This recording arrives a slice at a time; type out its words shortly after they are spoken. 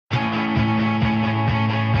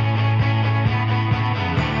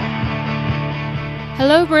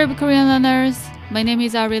Hello, brave Korean learners! My name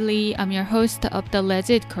is Ari Lee. I'm your host of the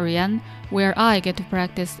Legit Korean, where I get to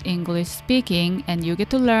practice English speaking and you get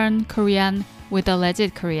to learn Korean with the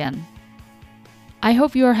Legit Korean. I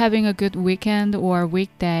hope you are having a good weekend or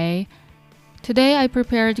weekday. Today I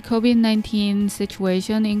prepared COVID-19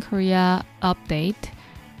 situation in Korea update.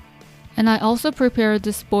 And I also prepared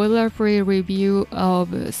the spoiler-free review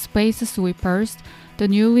of Space Sweepers, the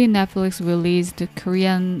newly Netflix released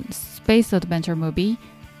Korean space adventure movie.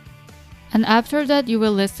 And after that, you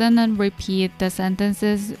will listen and repeat the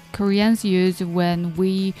sentences Koreans use when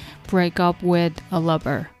we break up with a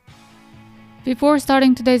lover. Before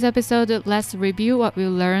starting today's episode, let's review what we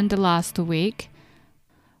learned last week.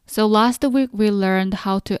 So last week, we learned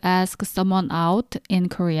how to ask someone out in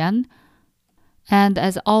Korean. And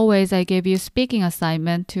as always, I gave you speaking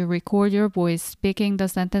assignment to record your voice speaking the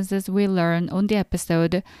sentences we learned on the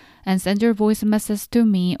episode and send your voice message to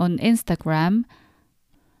me on Instagram.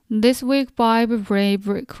 This week, 5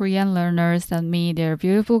 brave Korean learners sent me their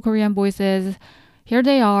beautiful Korean voices. Here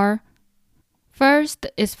they are. First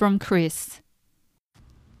is from Chris.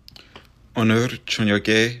 오늘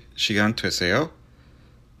저녁에 시간 되세요?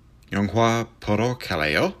 영화 보러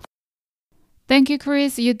갈래요? Thank you,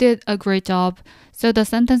 Chris. You did a great job. So the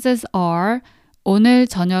sentences are 오늘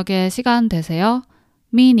저녁에 시간 되세요?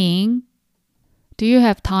 Meaning, do you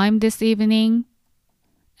have time this evening?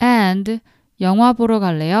 And 영화 보러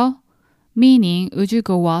갈래요? Meaning, would you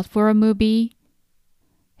go out for a movie?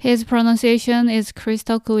 His pronunciation is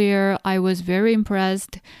crystal clear. I was very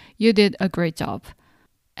impressed. You did a great job.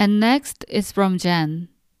 And next is from Jen.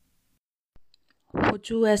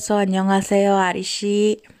 호주에서 안녕하세요,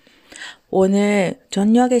 아리씨. 오늘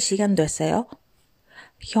저녁에 시간 됐어요?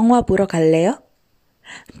 영화 보러 갈래요?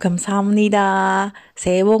 감사합니다.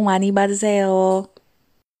 새해 복 많이 받으세요.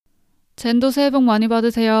 젠도 새해 복 많이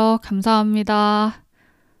받으세요. 감사합니다.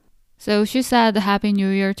 So she said Happy New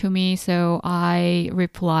Year to me, so I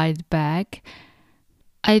replied back.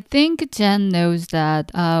 I think Jen knows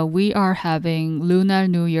that we are having Lunar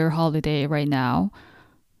New Year holiday right now.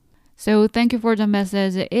 So thank you for the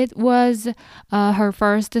message. It was her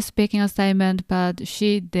first speaking assignment, but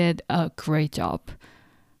she did a great job.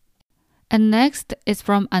 And next is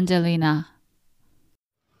from Angelina.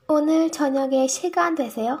 오늘 저녁에 시간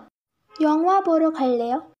되세요? 영화 보러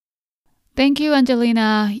갈래요? Thank you,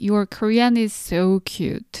 Angelina. Your Korean is so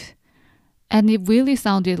cute. And it really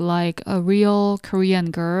sounded like a real Korean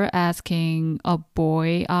girl asking a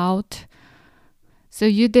boy out. So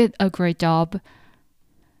you did a great job.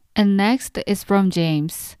 And next is from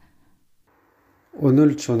James.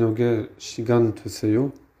 오늘 저녁에 시간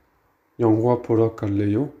되세요? 영화 보러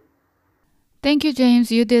갈래요? Thank you,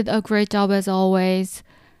 James. You did a great job as always.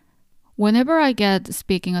 Whenever I get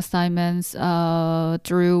speaking assignments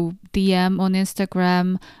through DM on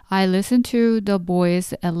Instagram, I listen to the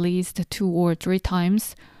voice at least 2 or 3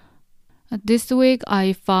 times. This week,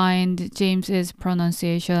 I find James's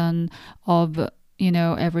pronunciation of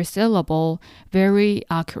every syllable very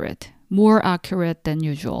accurate, more accurate than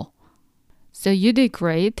usual. So you did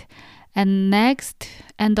great. And next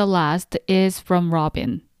and the last is from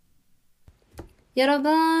Robin.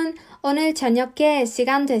 여러분, 오늘 저녁에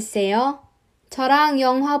시간 됐어요? 저랑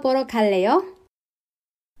영화 보러 갈래요?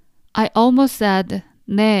 I almost said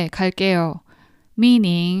네, 갈게요.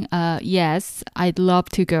 Meaning, yes, I'd love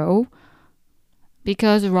to go.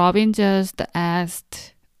 Because Robin just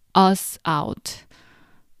asked us out.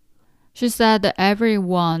 She said,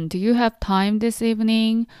 everyone, do you have time this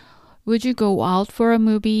evening? Would you go out for a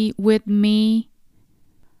movie with me?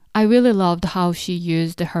 I really loved how she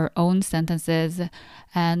used her own sentences,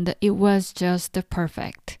 and it was just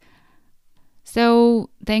perfect. So,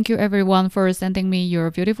 thank you everyone for sending me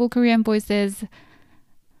your beautiful Korean voices.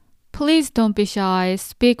 Please don't be shy,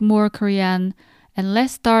 speak more Korean, and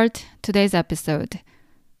let's start today's episode.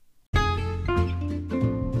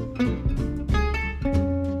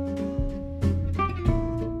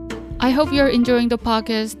 I hope you're enjoying the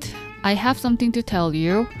podcast. I have something to tell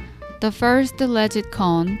you. The first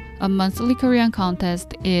LegitCon, a monthly Korean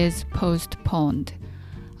contest, is postponed.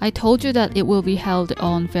 I told you that it will be held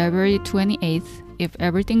on February 28th if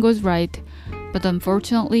everything goes right, but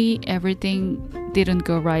unfortunately everything didn't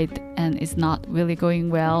go right and it's not really going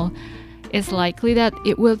well. It's likely that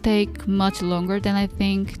it will take much longer than I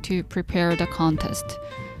think to prepare the contest.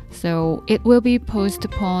 So it will be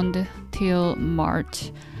postponed till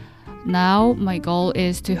March. Now, my goal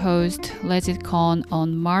is to host LegitCon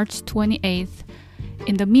on March 28th.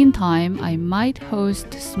 In the meantime, I might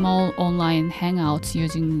host small online hangouts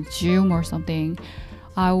using Zoom or something.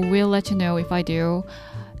 I will let you know if I do.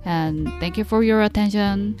 And thank you for your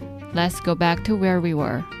attention. let's go back to where we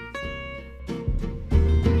were.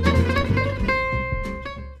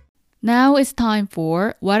 Now it's time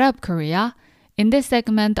for What Up Korea? In this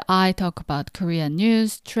segment, I talk about Korean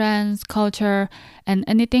news, trends, culture, and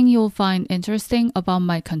anything you'll find interesting about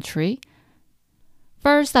my country.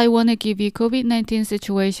 First, I want to give you COVID-19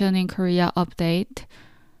 situation in Korea update.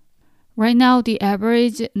 Right now, the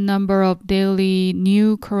average number of daily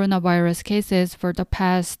new coronavirus cases for the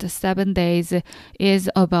past 7 days is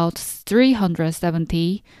about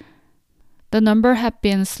 370. The number has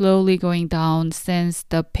been slowly going down since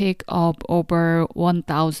the peak of over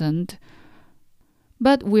 1,000.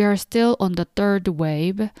 But we are still on the third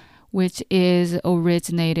wave, which is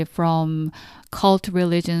originated from cult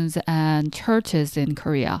religions and churches in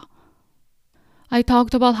Korea. I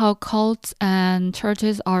talked about how cults and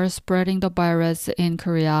churches are spreading the virus in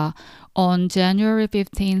Korea on January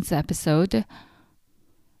 15th episode.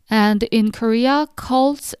 And in Korea,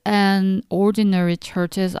 cults and ordinary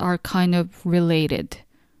churches are kind of related.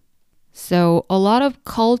 So a lot of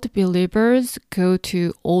cult believers go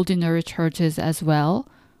to ordinary churches as well.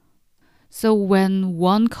 So when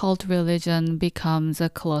one cult religion becomes a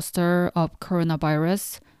cluster of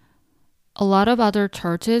coronavirus, a lot of other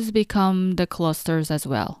churches become the clusters as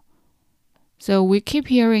well. So we keep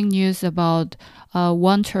hearing news about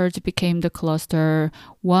one church became the cluster,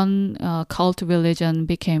 one cult religion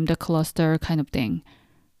became the cluster kind of thing.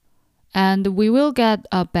 And we will get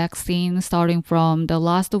a vaccine starting from the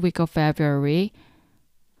last week of February.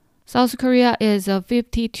 South Korea is a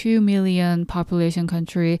 52 million population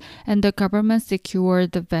country, and the government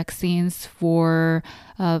secured the vaccines for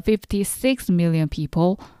 56 million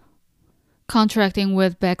people, contracting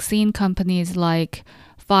with vaccine companies like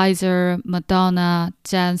Pfizer, Moderna,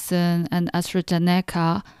 Janssen, and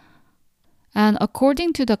AstraZeneca. And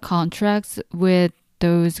according to the contracts with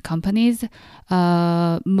those companies,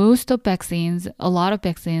 a lot of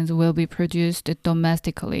vaccines will be produced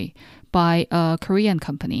domestically by a Korean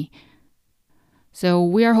company. So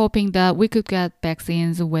we are hoping that we could get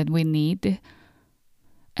vaccines when we need.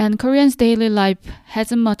 And Koreans' daily life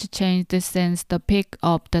hasn't much changed since the peak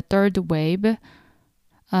of the third wave.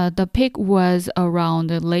 The peak was around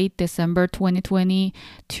late December 2020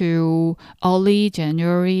 to early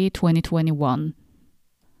January 2021.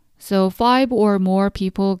 So 5 or more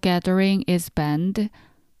people gathering is banned,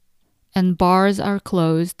 and bars are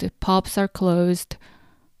closed, pubs are closed,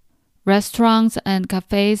 restaurants and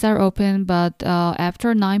cafes are open, but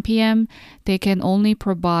after 9 p.m., they can only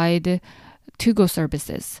provide to-go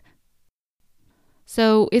services.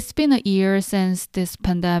 So it's been a year since this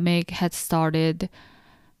pandemic had started,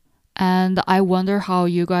 and I wonder how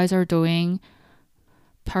you guys are doing.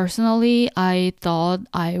 Personally, I thought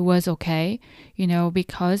I was okay,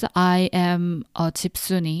 because I am a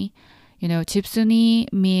집순이.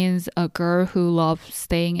 집순이 means a girl who loves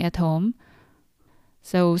staying at home.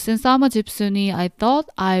 So since I'm a 집순이, I thought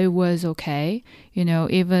I was okay,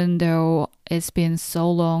 even though it's been so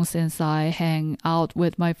long since I hang out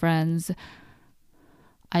with my friends.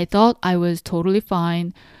 I thought I was totally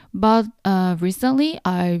fine, but recently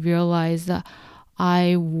I realized that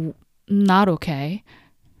I'm not okay.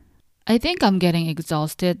 I think I'm getting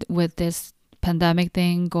exhausted with this pandemic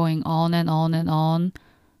thing going on and on and on.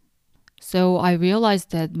 So I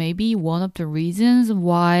realized that maybe one of the reasons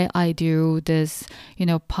why I do this,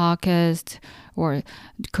 podcast or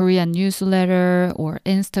Korean newsletter or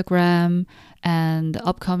Instagram and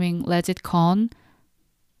upcoming LegitCon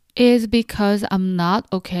is because I'm not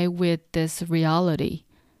okay with this reality.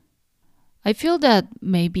 I feel that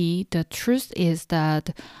maybe the truth is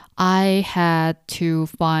that I had to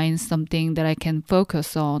find something that I can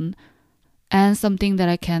focus on and something that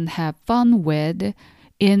I can have fun with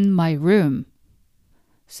in my room.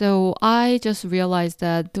 So I just realized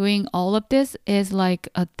that doing all of this is like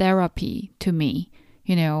a therapy to me,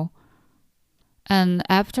 And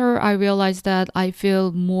after I realized that, I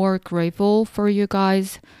feel more grateful for you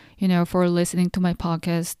guys, for listening to my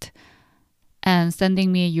podcast and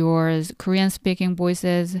sending me your Korean speaking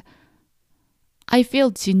voices. I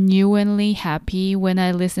feel genuinely happy when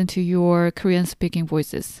I listen to your Korean speaking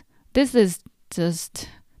voices. This is just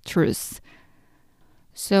truth.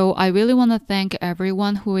 So I really want to thank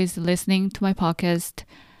everyone who is listening to my podcast.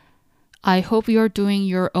 I hope you're doing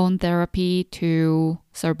your own therapy to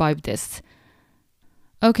survive this.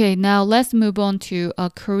 Okay, now let's move on to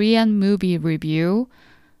a Korean movie review.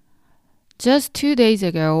 Just 2 days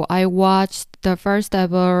ago, I watched the first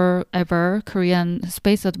ever Korean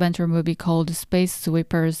space adventure movie called Space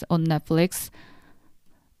Sweepers on Netflix.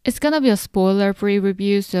 It's gonna be a spoiler-free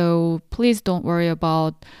review, so please don't worry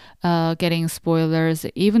about getting spoilers,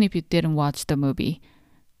 even if you didn't watch the movie.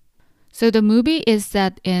 So the movie is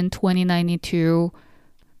set in 2092.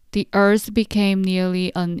 The Earth became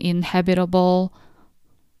nearly uninhabitable.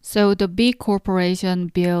 So the big corporation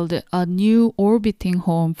built a new orbiting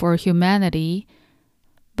home for humanity,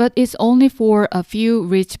 but it's only for a few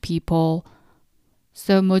rich people.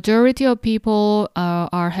 So majority of people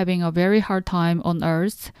are having a very hard time on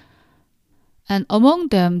Earth. And among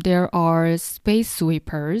them, there are space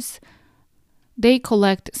sweepers. They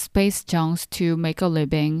collect space junks to make a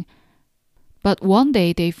living. But one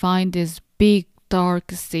day they find this big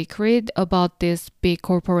dark secret about this big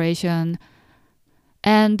corporation.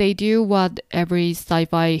 And they do what every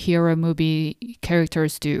sci-fi hero movie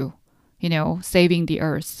characters do, saving the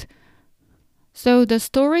Earth. So the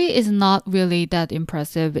story is not really that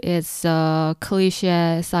impressive. It's a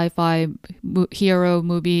cliche sci-fi hero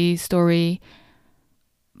movie story.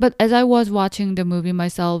 But as I was watching the movie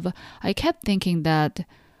myself, I kept thinking that,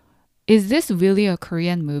 is this really a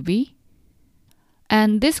Korean movie?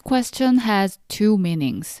 And this question has two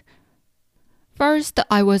meanings. First,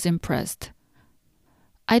 I was impressed.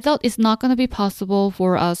 I thought it's not going to be possible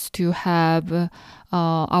for us to have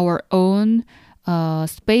our own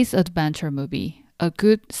space adventure movie, a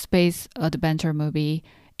good space adventure movie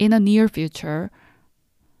in a near future.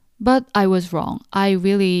 But I was wrong. I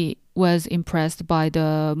really was impressed by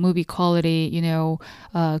the movie quality,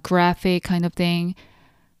 graphic kind of thing.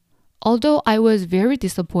 Although I was very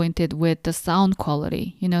disappointed with the sound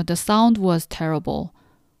quality. The sound was terrible.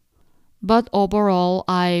 But overall,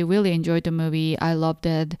 I really enjoyed the movie. I loved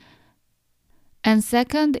it. And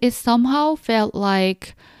second, it somehow felt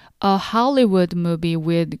like a Hollywood movie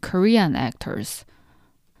with Korean actors.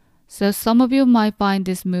 So some of you might find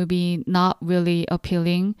this movie not really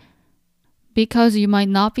appealing because you might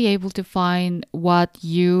not be able to find what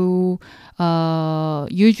you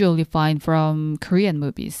usually find from Korean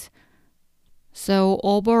movies. So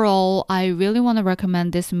overall, I really want to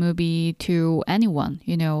recommend this movie to anyone,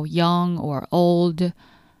 young or old.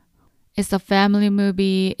 It's a family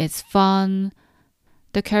movie. It's fun.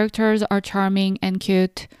 The characters are charming and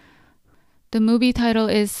cute. The movie title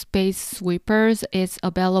is Space Sweepers. It's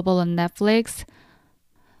available on Netflix.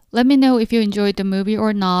 Let me know if you enjoyed the movie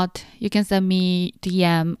or not. You can send me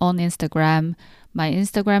DM on Instagram. My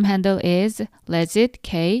Instagram handle is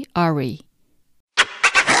LegitKRE.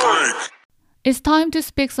 It's time to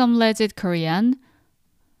speak some legit Korean.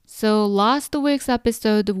 So last week's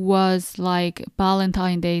episode was like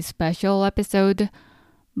Valentine's Day special episode,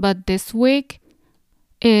 but this week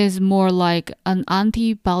is more like an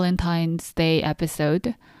anti-Valentine's Day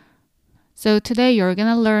episode. So today you're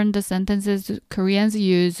gonna learn the sentences Koreans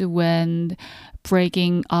use when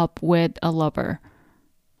breaking up with a lover.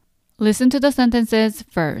 Listen to the sentences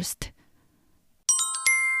first.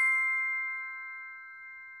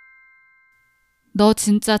 너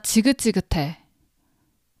진짜 지긋지긋해.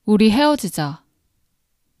 우리 헤어지자.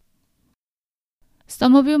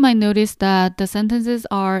 Some of you might notice that the sentences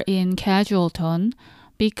are in casual tone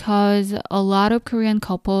because a lot of Korean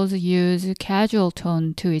couples use casual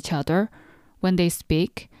tone to each other when they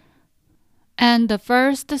speak. And the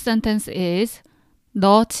first sentence is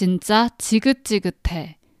너 진짜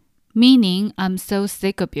지긋지긋해, meaning I'm so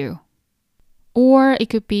sick of you. Or it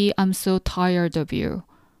could be I'm so tired of you.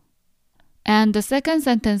 And the second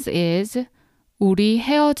sentence is 우리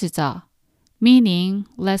헤어지자, meaning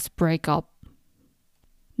let's break up.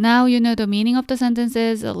 Now you know the meaning of the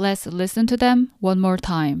sentences. Let's listen to them one more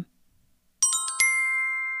time.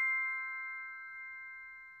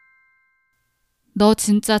 너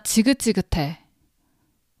진짜 지긋지긋해.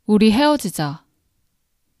 우리 헤어지자.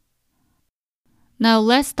 Now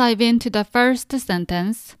let's dive into the first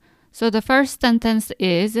sentence. So the first sentence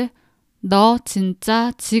is 너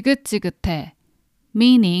진짜 지긋지긋해,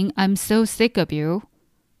 meaning I'm so sick of you.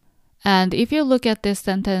 And if you look at this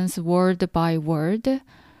sentence word by word,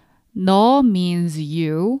 너 means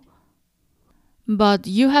you. But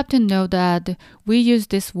you have to know that we use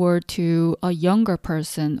this word to a younger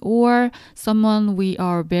person or someone we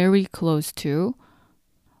are very close to,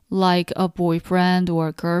 like a boyfriend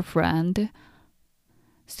or girlfriend.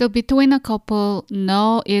 So between a couple,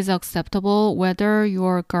 no is acceptable whether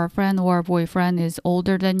your girlfriend or boyfriend is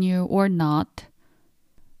older than you or not.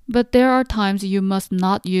 But there are times you must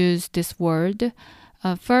not use this word.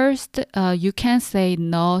 First, you can't say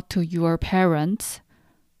no to your parents.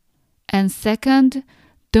 And second,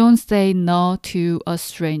 don't say no to a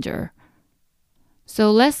stranger.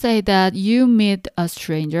 So let's say that you meet a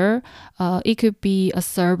stranger. It could be a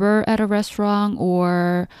server at a restaurant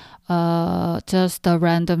or just a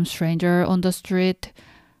random stranger on the street.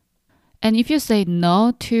 And if you say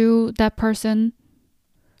no to that person,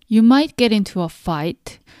 you might get into a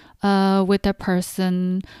fight. with a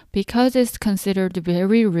person because it's considered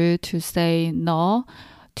very rude to say no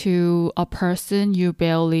to a person you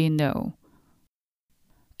barely know.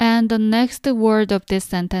 And the next word of this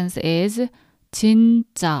sentence is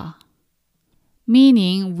진짜,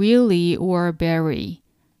 meaning really or very.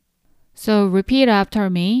 So repeat after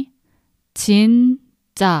me.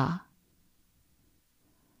 진짜.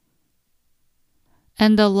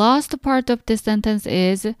 And the last part of this sentence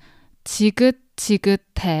is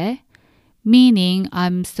지긋지긋해, meaning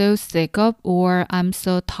I'm so sick of or I'm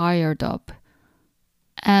so tired of.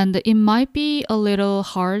 And it might be a little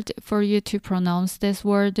hard for you to pronounce this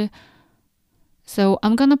word. So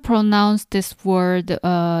I'm going to pronounce this word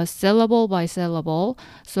syllable by syllable.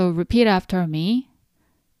 So repeat after me.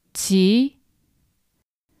 지,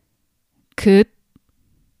 긋,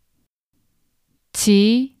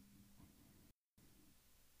 지,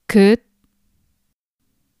 긋,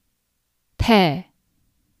 태.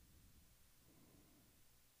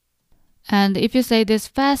 And if you say this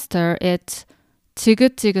faster, it's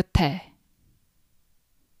지긋지긋해.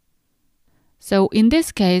 So in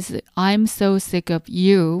this case, I'm so sick of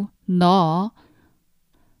you, 너.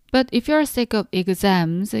 But if you're sick of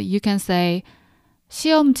exams, you can say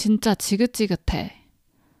시험 진짜 지긋지긋해.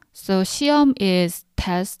 So 시험 is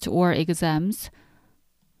test or exams.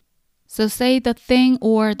 So say the thing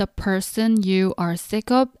or the person you are sick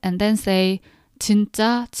of and then say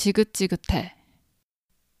진짜 지긋지긋해.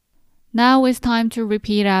 Now it's time to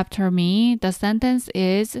repeat after me. The sentence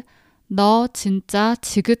is 너 진짜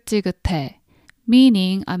지긋지긋해,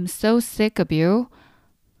 meaning I'm so sick of you.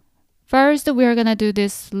 First, we're gonna do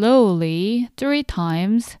this slowly 3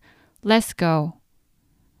 times. Let's go.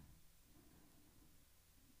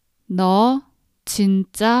 너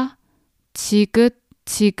진짜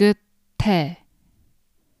지긋지긋해.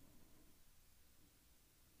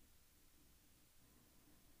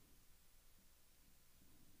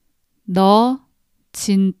 너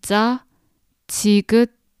진짜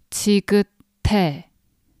지긋지긋해.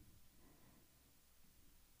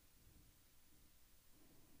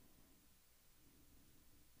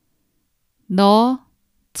 너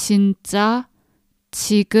진짜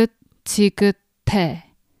지긋지긋해.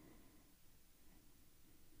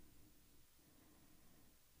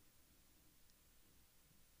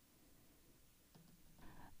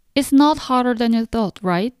 It's not harder than you thought,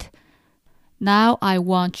 right? Now I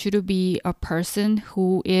want you to be a person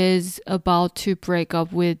who is about to break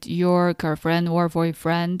up with your girlfriend or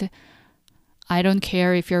boyfriend. I don't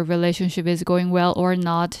care if your relationship is going well or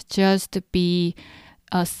not. Just be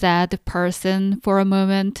a sad person for a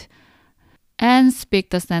moment and speak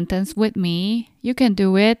the sentence with me. You can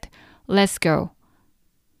do it. Let's go.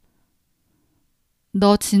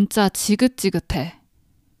 너 진짜 지긋지긋해.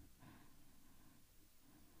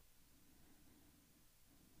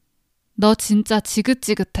 너 진짜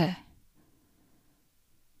지긋지긋해.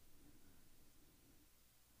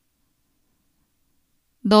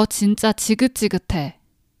 너 진짜 지긋지긋해.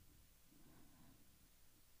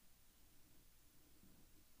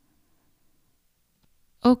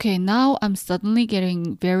 Okay, now I'm suddenly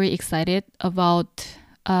getting very excited about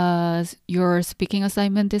your speaking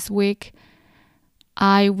assignment this week.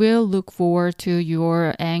 I will look forward to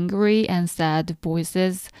your angry and sad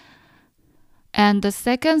voices. And the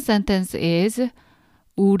second sentence is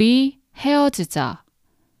우리 헤어지자,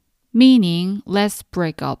 meaning let's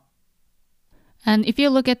break up. And if you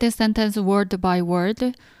look at this sentence word by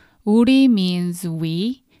word, 우리 means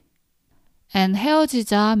we, and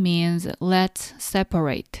헤어지자 means let's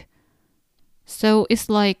separate. So it's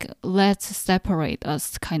like let's separate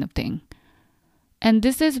us kind of thing. And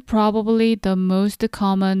this is probably the most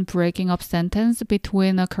common breaking up sentence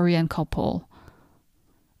between a Korean couple.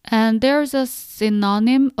 And there's a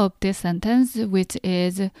synonym of this sentence which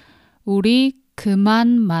is 우리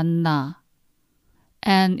그만 만나.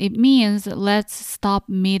 And it means let's stop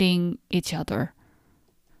meeting each other.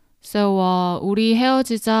 So 우리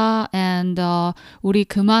헤어지자 and 우리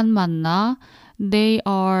그만 만나, they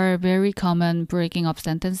are very common breaking up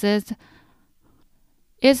sentences.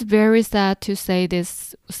 It's very sad to say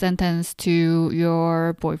this sentence to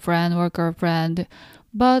your boyfriend or girlfriend,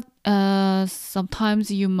 but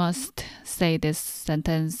sometimes you must say this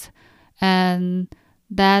sentence, and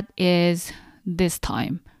that is this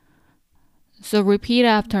time. So repeat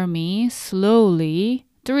after me slowly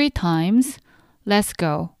 3 times. Let's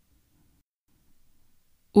go.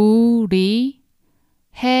 우리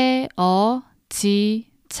헤어지자.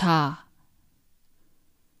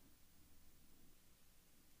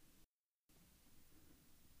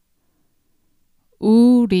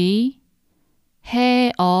 우리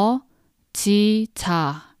헤어지자.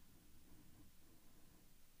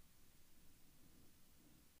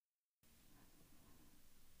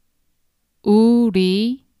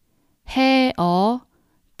 우리 헤어지자.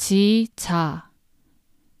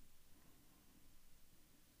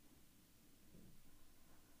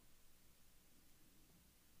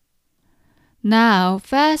 Now,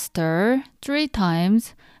 faster, 3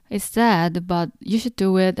 times. It's sad, but you should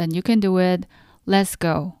do it and you can do it. Let's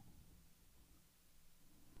go.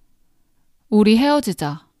 우리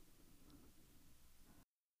헤어지자.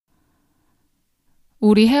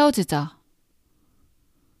 우리 헤어지자.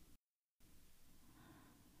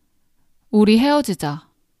 우리 헤어지자.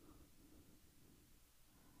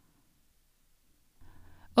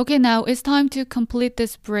 Okay, now it's time to complete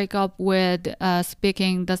this breakup with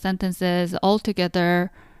speaking the sentences all together.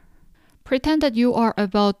 Pretend that you are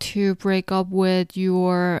about to break up with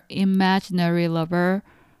your imaginary lover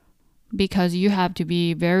because you have to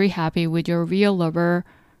be very happy with your real lover.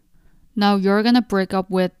 Now you're gonna break up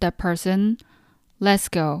with that person. Let's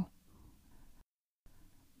go.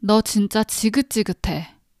 너 진짜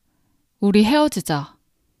지긋지긋해. 우리 헤어지자.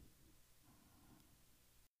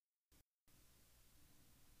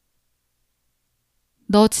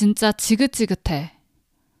 너 진짜 지긋지긋해.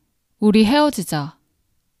 우리 헤어지자.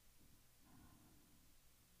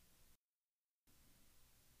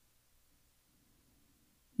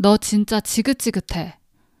 너 진짜 지긋지긋해.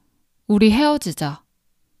 우리 헤어지자.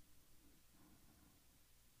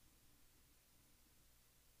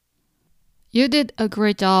 You did a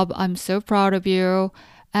great job. I'm so proud of you.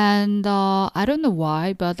 And I don't know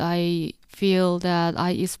why, but I feel that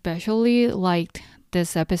I especially liked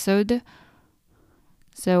this episode.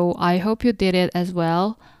 So I hope you did it as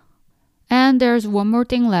well. And there's one more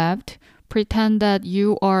thing left. Pretend that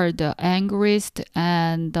you are the angriest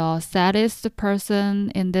and the saddest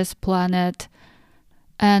person in this planet.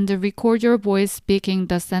 And record your voice speaking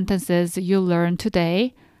the sentences you learned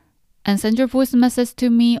today. And send your voice message to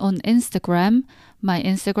me on Instagram. My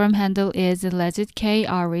Instagram handle is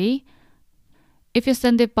legitKRE. If you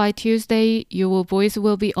send it by Tuesday, your voice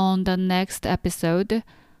will be on the next episode.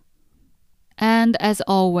 And as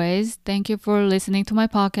always, thank you for listening to my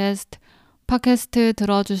podcast. 팟캐스트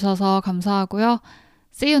들어주셔서 감사하고요.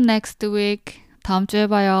 See you next week. 다음 주에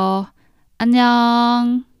봐요.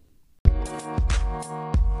 안녕.